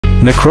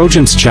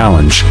NICROGIANT's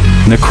challenge.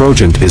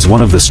 NICROGIANT is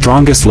one of the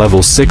strongest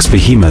level 6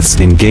 behemoths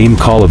in game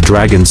Call of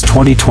Dragons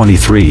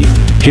 2023.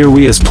 Here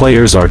we as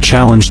players are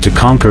challenged to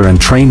conquer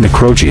and train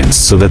NICROGIANTs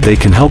so that they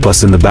can help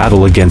us in the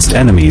battle against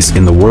enemies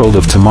in the world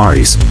of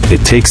Tamaris.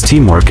 It takes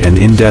teamwork and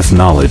in-depth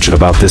knowledge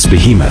about this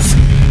behemoth.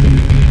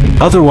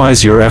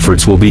 Otherwise your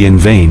efforts will be in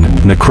vain.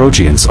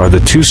 NICROGIANTs are the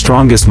two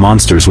strongest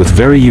monsters with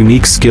very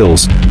unique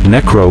skills.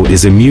 Necro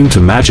is immune to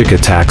magic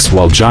attacks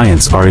while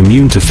giants are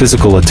immune to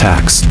physical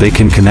attacks. They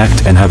can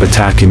connect and have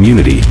attack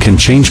immunity, can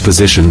change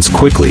positions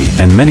quickly,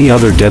 and many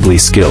other deadly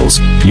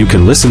skills. You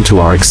can listen to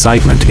our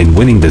excitement in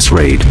winning this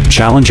raid.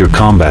 Challenge your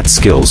combat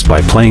skills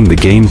by playing the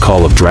game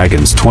Call of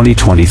Dragons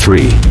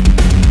 2023.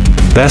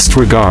 Best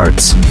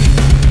regards.